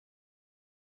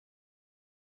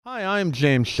Hi, I'm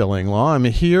James Shillinglaw. I'm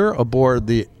here aboard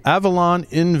the Avalon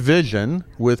Envision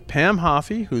with Pam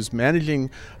Hoffey, who's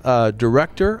Managing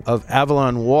Director of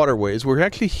Avalon Waterways. We're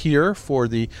actually here for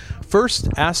the first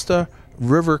ASTA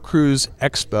River Cruise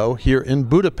Expo here in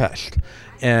Budapest.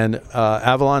 And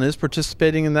Avalon is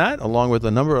participating in that, along with a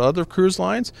number of other cruise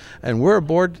lines. And we're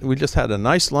aboard. We just had a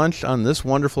nice lunch on this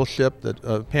wonderful ship,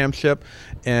 that Pam ship,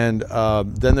 and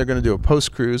then they're going to do a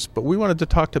post-cruise. But we wanted to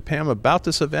talk to Pam about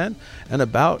this event and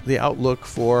about the outlook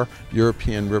for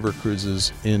European river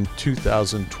cruises in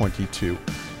 2022.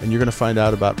 And you're going to find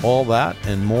out about all that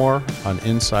and more on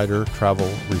Insider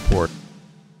Travel Report.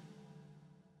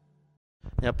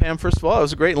 Yeah, Pam, first of all, it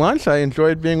was a great lunch. I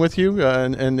enjoyed being with you,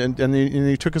 and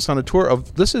you took us on a tour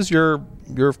of, this is your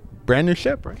brand new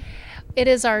ship, right? It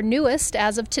is our newest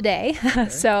as of today. Okay.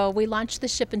 So we launched the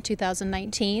ship in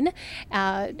 2019.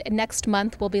 Next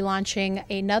month we'll be launching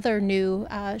another new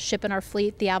ship in our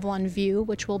fleet, the Avalon View,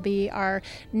 which will be our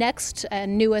next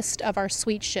and newest of our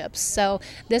suite ships. So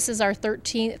this is our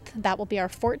 13th, that will be our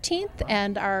 14th,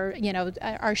 and our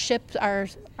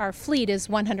fleet is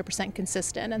 100%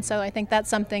 consistent. And so I think that's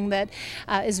something that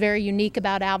is very unique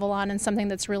about Avalon, and something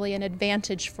that's really an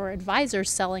advantage for advisors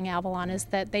selling Avalon, is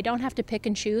that they don't have to pick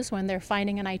and choose when they're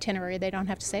finding an itinerary. They don't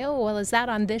have to say, oh, well, is that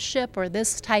on this ship or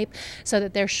this type, so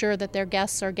that they're sure that their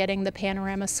guests are getting the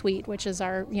panorama suite, which is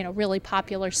our really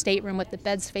popular stateroom with the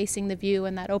beds facing the view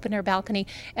and that open air balcony.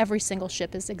 Every single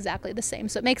ship is exactly the same,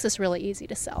 so it makes us really easy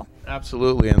to sell.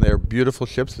 Absolutely, and they're beautiful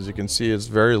ships. As you can see, it's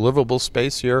very livable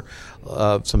space here,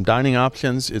 some dining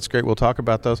options. It's great. We'll talk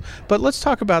about those. But let's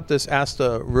talk about this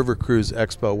ASTA River Cruise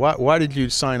Expo. Why did you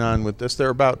sign on with this? There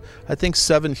are about, I think,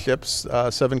 7 ships,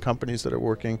 7 companies that are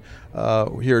working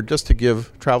here just to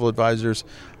give travel advisors,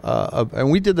 and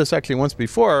we did this actually once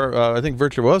before. I think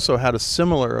Virtuoso had a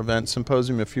similar event,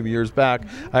 symposium, a few years back.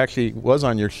 Mm-hmm. I actually was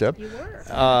on your ship. You were.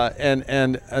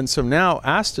 And so now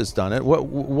ASTA's done it.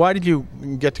 Why did you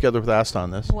get together with ASTA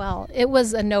on this? Well, it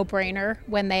was a no-brainer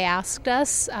when they asked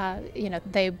us.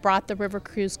 They brought the river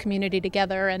cruise community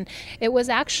together, and it was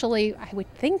actually, I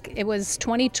would think it was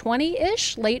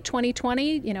 2020-ish, late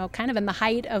 2020, kind of in the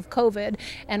height of COVID,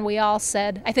 and we all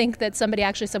said, I think that somebody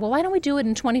actually said, well, why don't we do it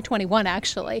in 2021,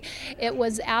 actually? It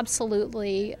was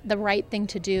absolutely the right thing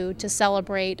to do to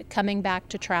celebrate coming back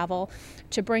to travel,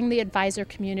 to bring the advisor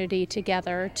community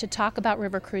together, to talk about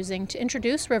river cruising, to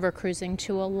introduce river cruising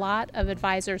to a lot of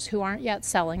advisors who aren't yet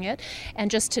selling it. And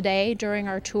just today, during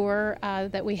our tour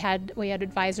that we had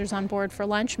advisors on board for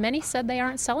lunch. Many said they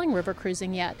aren't selling river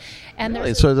cruising yet. And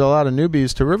really? So there's a lot of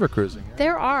newbies to river cruising.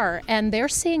 There are, and they're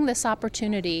seeing this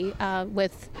opportunity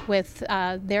with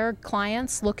their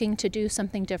clients looking to do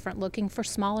something different, looking for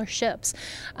smaller ships,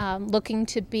 looking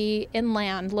to be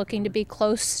inland, looking to be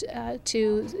close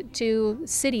to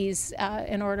cities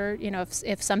in order,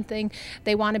 if something,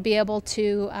 they want to be able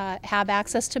to have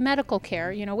access to medical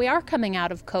care. We are coming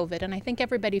out of COVID, and I think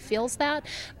everybody feels that,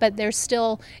 but there's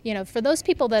still, for those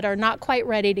people that are not quite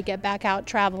ready to get back out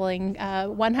traveling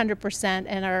 100%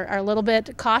 and are a little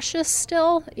bit cautious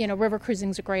still, river cruising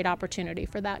is a great opportunity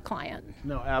for that client.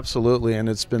 No, absolutely, and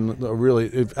it's been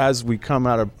really, as we come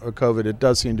out of COVID, it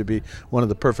does seem to be one of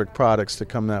the perfect products to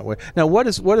come that way. Now, what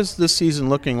is this season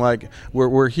looking like?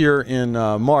 We're here in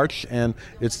March, and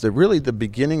it's really the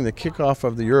beginning, the kickoff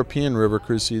of the European river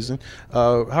cruise season.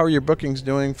 How are your bookings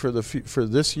doing for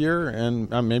this year? And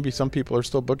maybe some people are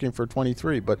still booking for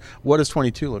 23, but what does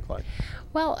 22 look like?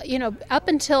 Well, up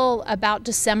until about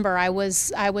December, I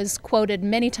was quoted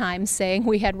many times saying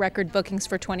we had record bookings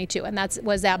for 22, and that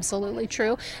was absolutely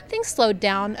true. Things slowed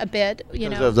down a bit,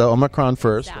 because of the Omicron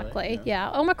first. Exactly, right?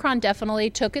 Yeah. Omicron definitely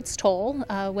took its toll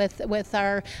with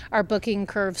our booking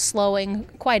curve slowing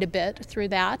quite a bit through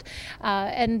that,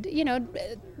 and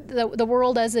the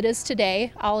world as it is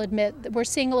today, I'll admit that we're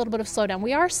seeing a little bit of slowdown.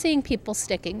 We are seeing people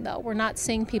sticking, though. We're not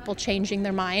seeing people changing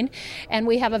their mind, and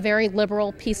we have a very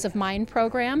liberal peace of mind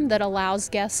program that allows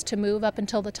guests to move up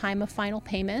until the time of final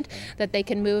payment, that they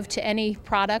can move to any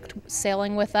product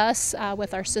sailing with us,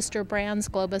 with our sister brands,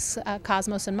 Globus,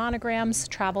 Cosmos, and Monograms,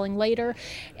 traveling later,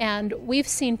 and we've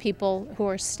seen people who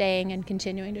are staying and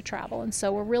continuing to travel, and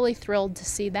so we're really thrilled to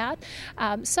see that.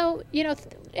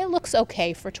 It looks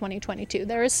okay for 2022.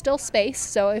 There is still space,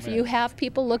 so if you have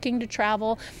people looking to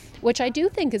travel, which I do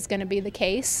think is going to be the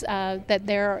case, that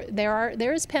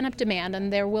there is pent-up demand,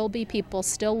 and there will be people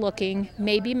still looking,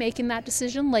 maybe making that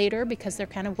decision later because they're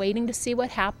kind of waiting to see what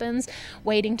happens,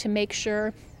 waiting to make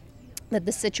sure that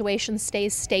the situation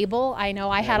stays stable. I know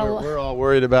I had we're all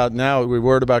worried about now. We're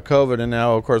worried about COVID, and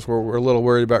now, of course, we're a little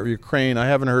worried about Ukraine. I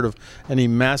haven't heard of any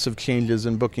massive changes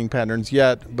in booking patterns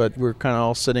yet, but we're kind of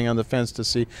all sitting on the fence to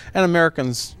see. And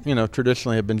Americans,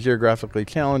 traditionally have been geographically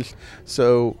challenged.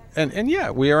 So, and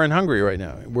yeah, we are in Hungary right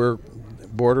now. We're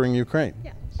bordering Ukraine.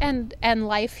 Yeah. And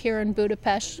life here in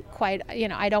Budapest,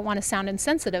 I don't want to sound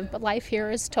insensitive, but life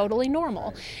here is totally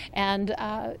normal. And,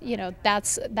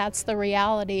 that's the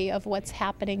reality of what's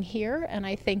happening here. And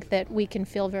I think that we can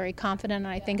feel very confident.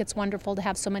 And I think it's wonderful to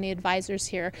have so many advisors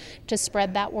here to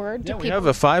spread that word to people. We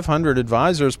have 500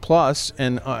 advisors plus,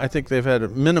 and I think they've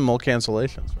had minimal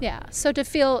cancellations. Yeah. So to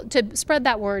spread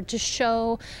that word, to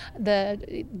show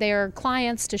their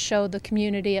clients, to show the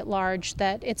community at large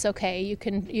that it's okay. You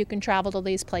can travel to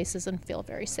these places and feel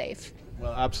very safe.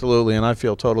 Well, absolutely, and I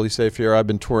feel totally safe here. I've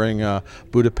been touring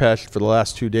Budapest for the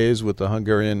last 2 days with the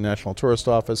Hungarian National Tourist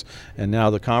Office, and now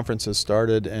the conference has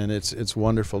started, and it's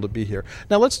wonderful to be here.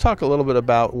 Now let's talk a little bit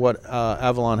about what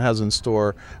Avalon has in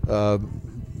store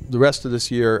the rest of this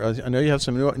year. I know you have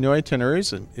some new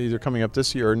itineraries, either coming up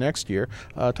this year or next year.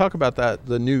 Talk about that,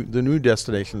 the new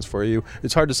destinations for you.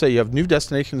 It's hard to say you have new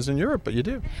destinations in Europe, but you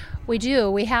do. We do.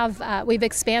 We've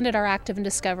expanded our Active and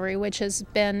Discovery, which has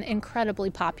been incredibly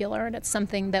popular, and it's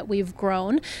something that we've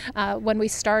grown. When we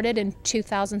started in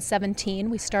 2017,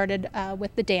 we started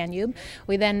with the Danube.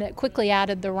 We then quickly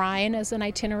added the Rhine as an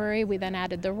itinerary. We then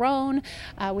added the Rhone.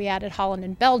 We added Holland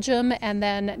and Belgium, and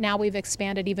then now we've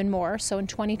expanded even more. So in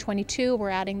 2022, we're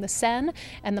adding the Seine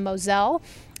and the Moselle.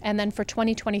 And then for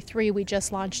 2023, we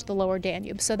just launched the Lower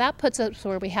Danube. So that puts us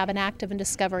where we have an Active and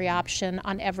Discovery option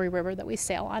on every river that we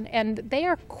sail on. And they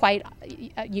are quite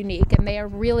unique, and they are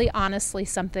really honestly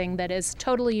something that is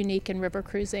totally unique in river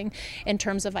cruising in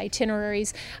terms of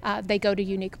itineraries. They go to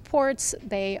unique ports.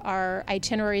 They are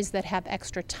itineraries that have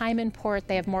extra time in port.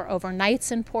 They have more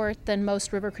overnights in port than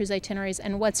most river cruise itineraries.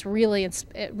 And what's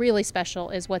really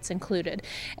special is what's included.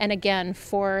 And again,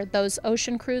 for those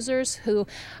ocean cruisers who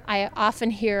I often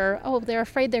hear, they're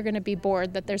afraid they're going to be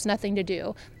bored, that there's nothing to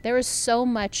do. There is so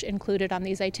much included on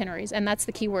these itineraries, and that's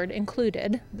the key word,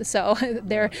 included. So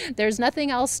there's nothing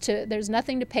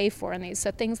to pay for in these.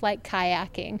 So things like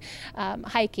kayaking,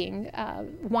 hiking,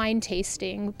 wine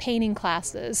tasting, painting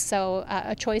classes. So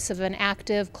a choice of an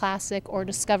active, classic, or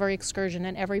discovery excursion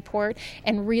in every port,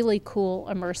 and really cool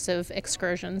immersive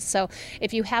excursions. So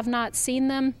if you have not seen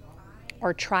them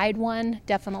or tried one,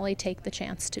 definitely take the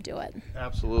chance to do it.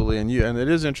 Absolutely, and it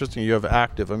is interesting. You have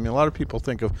active. I mean, a lot of people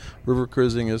think of river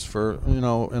cruising as for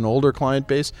an older client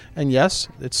base, and yes,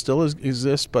 it still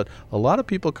exists. But a lot of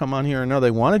people come on here and know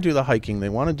they want to do the hiking, they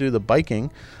want to do the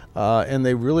biking, and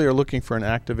they really are looking for an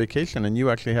active vacation. And you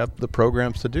actually have the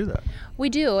programs to do that. We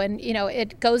do, and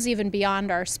it goes even beyond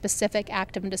our specific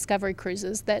Active and Discovery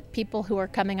cruises, that people who are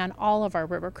coming on all of our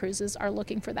river cruises are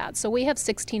looking for that. So we have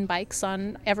 16 bikes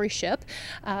on every ship,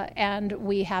 and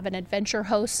we have an adventure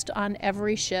host on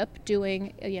every ship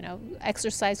doing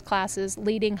exercise classes,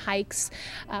 leading hikes,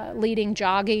 leading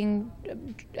jogging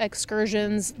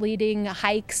excursions, leading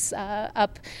hikes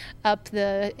up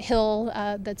the hill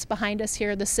that's behind us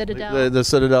here, the Citadel. The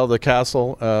Citadel, the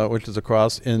castle, which is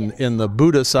across in the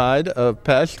Buda side of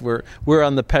Pest. We're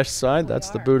on the Pest side.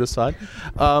 That's the Buda side.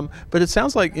 But it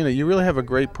sounds like you really have a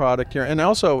great product here, and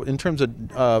also in terms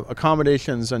of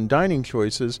accommodations and dining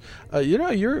choices,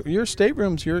 your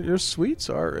staterooms, your suites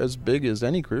are as big as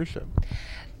any cruise ship.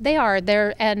 They are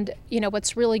there, and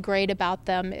what's really great about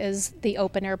them is the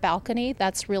open air balcony.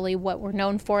 That's really what we're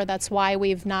known for. That's why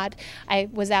I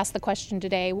was asked the question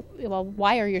today, well,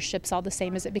 why are your ships all the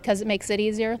same? Is it because it makes it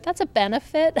easier? That's a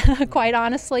benefit, quite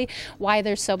honestly. Why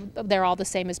they're all the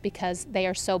same is because they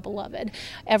are so beloved.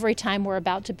 Every time we're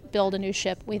about to build a new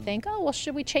ship, we think, oh, well,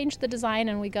 should we change the design?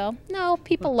 And we go, no,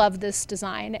 people love this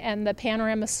design. And the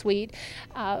panorama suite,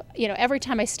 every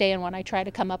time I stay in one, I try to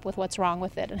come up with what's wrong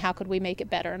with it and how could we make it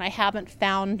better. And I haven't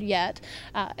found yet.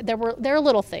 There are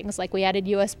little things like we added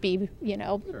USB,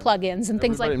 plugins and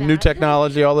things like that. New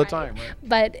technology all the time, right?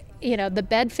 But the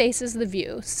bed faces the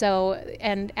view. So,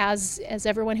 and as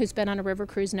everyone who's been on a river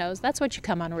cruise knows, that's what you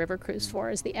come on a river cruise for,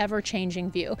 is the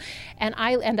ever-changing view. And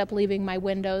I end up leaving my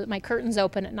curtains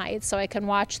open at night so I can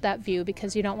watch that view,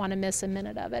 because you don't want to miss a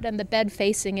minute of it. And the bed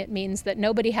facing it means that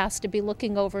nobody has to be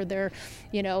looking over their,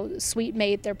 suite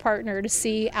mate, their partner, to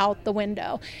see out the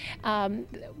window.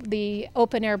 The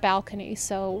open air balcony,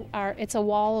 so it's a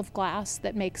wall of glass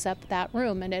that makes up that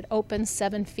room, and it opens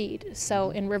 7 feet. So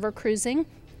in river cruising,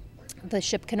 the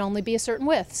ship can only be a certain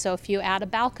width. So if you add a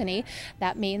balcony,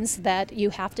 that means that you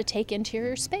have to take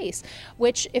interior space,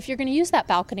 which if you're going to use that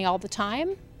balcony all the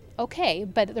time, okay,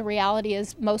 but the reality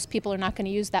is most people are not going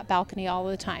to use that balcony all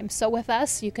the time. So with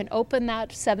us, you can open that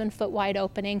 7-foot wide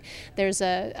opening. There's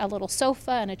a little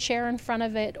sofa and a chair in front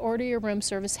of it. Order your room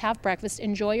service, have breakfast,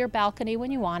 enjoy your balcony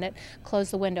when you want it,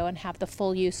 close the window, and have the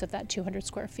full use of that 200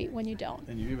 square feet when you don't.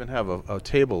 And you even have a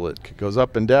table that goes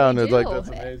up and down. We It's do. like, that's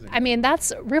amazing. I mean,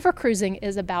 river cruising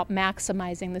is about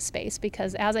maximizing the space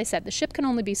because, as I said, the ship can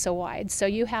only be so wide, so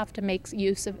you have to make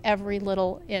use of every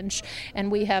little inch.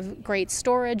 And we have great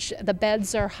storage. The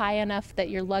beds are high enough that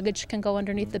your luggage can go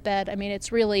underneath the bed. I mean,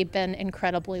 it's really been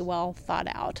incredibly well thought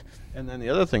out. And then the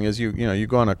other thing is you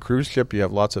go on a cruise ship, you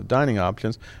have lots of dining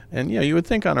options, and you would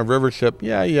think on a river ship,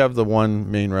 you have the one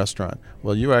main restaurant.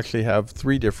 Well, you actually have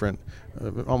three different,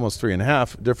 almost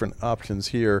 3.5 different options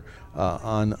here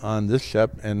on this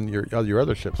ship and your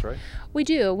other ships, right? We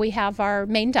do. We have our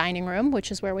main dining room, which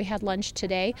is where we had lunch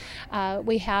today.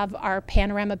 We have our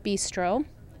Panorama Bistro,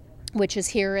 which is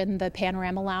here in the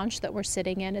Panorama Lounge that we're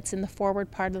sitting in. It's in the forward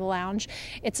part of the lounge.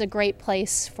 It's a great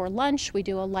place for lunch. We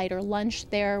do a lighter lunch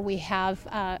there. We have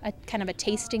a kind of a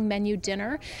tasting menu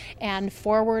dinner, and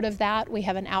forward of that we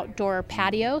have an outdoor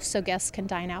patio so guests can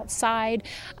dine outside.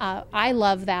 I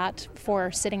love that for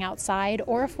sitting outside,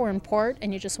 or if we're in port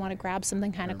and you just want to grab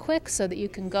something kind of quick so that you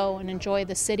can go and enjoy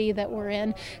the city that we're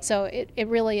in. So it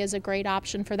really is a great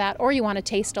option for that. Or you want to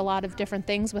taste a lot of different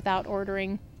things without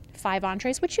ordering 5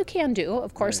 entrees, which you can do,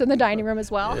 of course, in the dining room as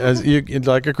well.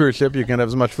 Like a cruise ship, you can have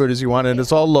as much food as you want, and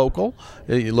it's all local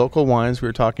wines we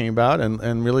were talking about,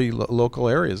 and really local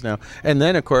areas now. And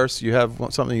then, of course, you have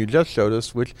something you just showed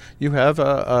us, which you have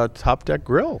a top deck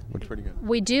grill, which is pretty good.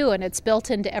 We do, and it's built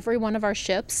into every one of our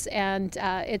ships, and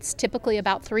it's typically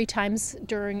about 3 times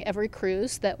during every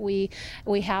cruise that we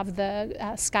have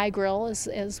the sky grill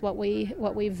is what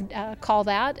we've call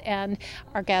that, and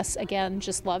our guests again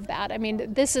just love that. I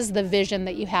mean, this is the vision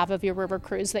that you have of your river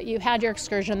cruise, that you had your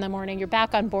excursion in the morning, you're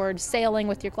back on board, sailing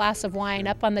with your glass of wine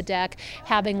up on the deck,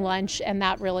 having lunch, and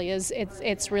that really is,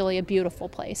 it's really a beautiful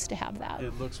place to have that.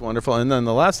 It looks wonderful. And then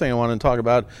the last thing I want to talk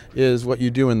about is what you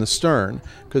do in the stern,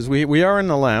 because we are in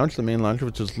the lounge, the main lounge,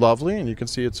 which is lovely, and you can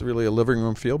see it's really a living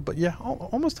room feel, but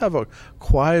almost have a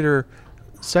quieter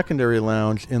secondary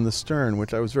lounge in the stern,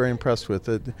 which I was very impressed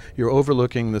with. You're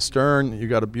overlooking the stern, you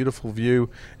got a beautiful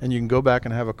view, and you can go back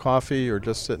and have a coffee or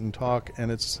just sit and talk,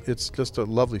 and it's just a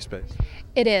lovely space.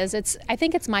 It is. I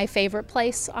think it's my favorite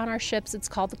place on our ships. It's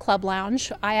called the Club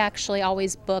Lounge. I actually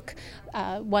always book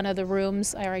one of the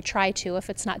rooms, or I try to, if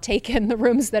it's not taken, the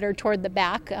rooms that are toward the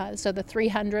back. So the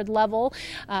 300 level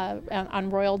on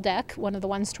Royal Deck, one of the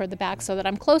ones toward the back, so that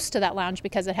I'm close to that lounge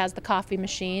because it has the coffee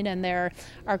machine and there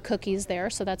are cookies there.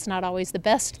 So that's not always the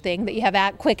best thing, that you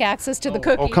have quick access to the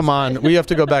cookies. Oh, come on. We have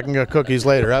to go back and get cookies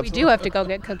later. Absolutely. We do have to go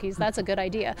get cookies. That's a good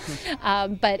idea.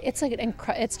 But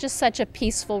it's just such a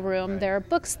peaceful room. There are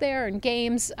books there and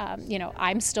games.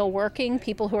 I'm still working.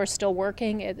 People who are still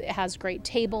working. It has great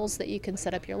tables that you can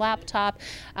set up your laptop.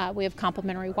 We have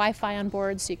complimentary Wi-Fi on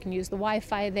board, so you can use the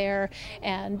Wi-Fi there.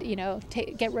 And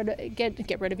get rid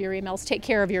of your emails. Take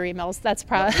care of your emails. That's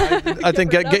probably. I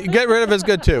think get rid of is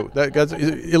good too.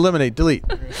 Eliminate, delete.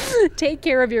 Take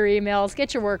care of your emails.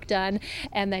 Get your work done,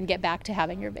 and then get back to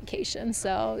having your vacation.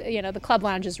 So the Club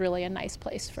Lounge is really a nice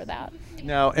place for that.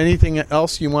 Now, anything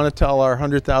else you want to tell our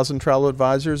 100,000 travel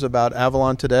advisors about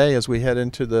Avalon today as we head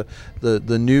into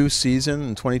the new season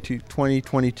and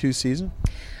 2022 season?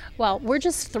 Well, we're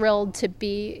just thrilled to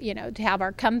be, to have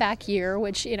our comeback year,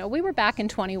 which, we were back in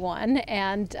 21,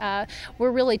 and we're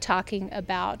really talking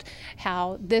about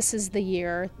how this is the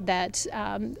year that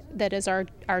is our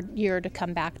year to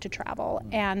come back to travel,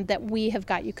 and that we have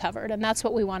got you covered. And that's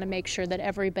what we want to make sure that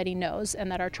everybody knows,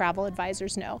 and that our travel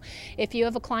advisors know. If you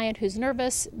have a client who's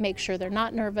nervous, make sure they're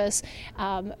not nervous.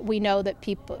 We know that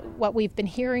what we've been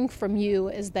hearing from you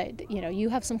is that, you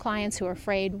have some clients who are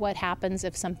afraid what happens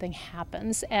if something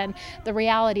happens. And the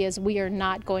reality is we are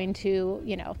not going to,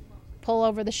 pull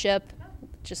over the ship,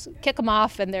 just kick them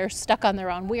off and they're stuck on their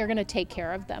own. We are going to take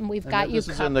care of them. We've got you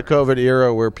covered. This is in the COVID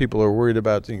era where people are worried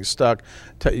about being stuck.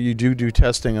 You do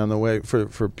testing on the way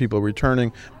for people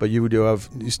returning, but you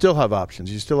still have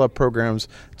options. You still have programs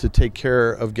to take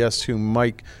care of guests who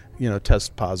might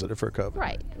test positive for COVID.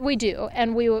 Right, we do,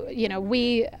 and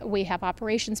we have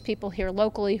operations people here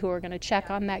locally who are going to check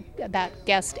on that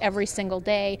guest every single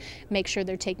day, make sure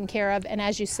they're taken care of. And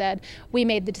as you said, we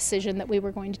made the decision that we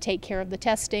were going to take care of the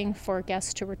testing for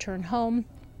guests to return home.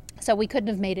 So we couldn't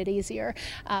have made it easier.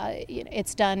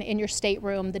 It's done in your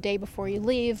stateroom the day before you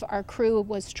leave. Our crew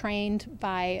was trained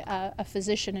by a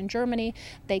physician in Germany.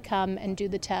 They come and do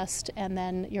the test, and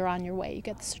then you're on your way. You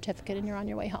get the certificate, and you're on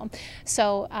your way home.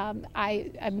 So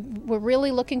we're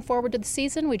really looking forward to the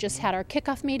season. We just had our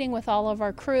kickoff meeting with all of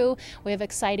our crew. We have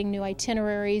exciting new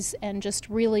itineraries and just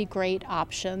really great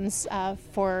options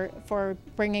for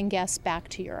bringing guests back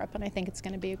to Europe. And I think it's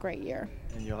going to be a great year.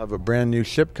 And you'll have a brand new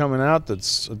ship coming out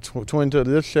that's twin to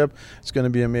this ship. It's going to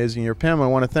be an amazing year. Pam, I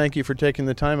want to thank you for taking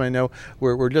the time. I know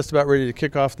we're just about ready to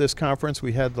kick off this conference.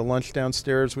 We had the lunch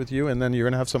downstairs with you, and then you're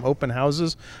going to have some open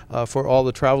houses for all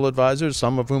the travel advisors,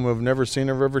 some of whom have never seen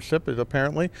a river ship,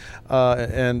 apparently.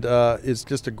 It's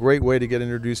just a great way to get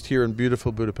introduced here in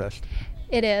beautiful Budapest.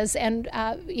 It is, and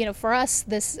for us,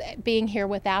 this being here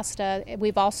with ASTA,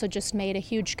 we've also just made a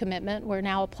huge commitment. We're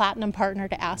now a platinum partner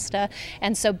to ASTA,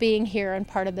 and so being here and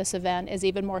part of this event is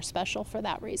even more special for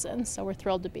that reason. So we're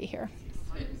thrilled to be here.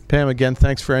 Pam, again,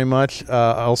 thanks very much.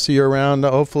 I'll see you around,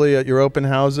 hopefully, at your open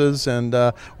houses, and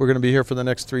we're going to be here for the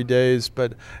next 3 days.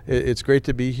 But it's great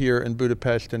to be here in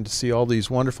Budapest and to see all these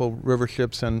wonderful river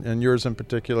ships, and yours in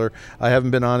particular. I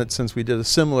haven't been on it since we did a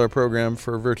similar program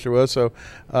for Virtuoso,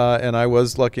 and I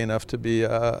was lucky enough to be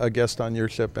a guest on your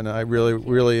ship, and I really,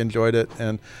 really enjoyed it.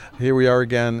 And here we are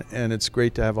again, and it's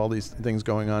great to have all these things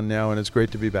going on now, and it's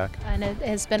great to be back. And it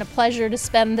has been a pleasure to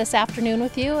spend this afternoon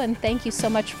with you, and thank you so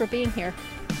much for being here.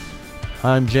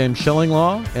 I'm James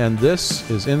Schillinglaw, and this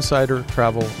is Insider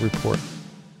Travel Report.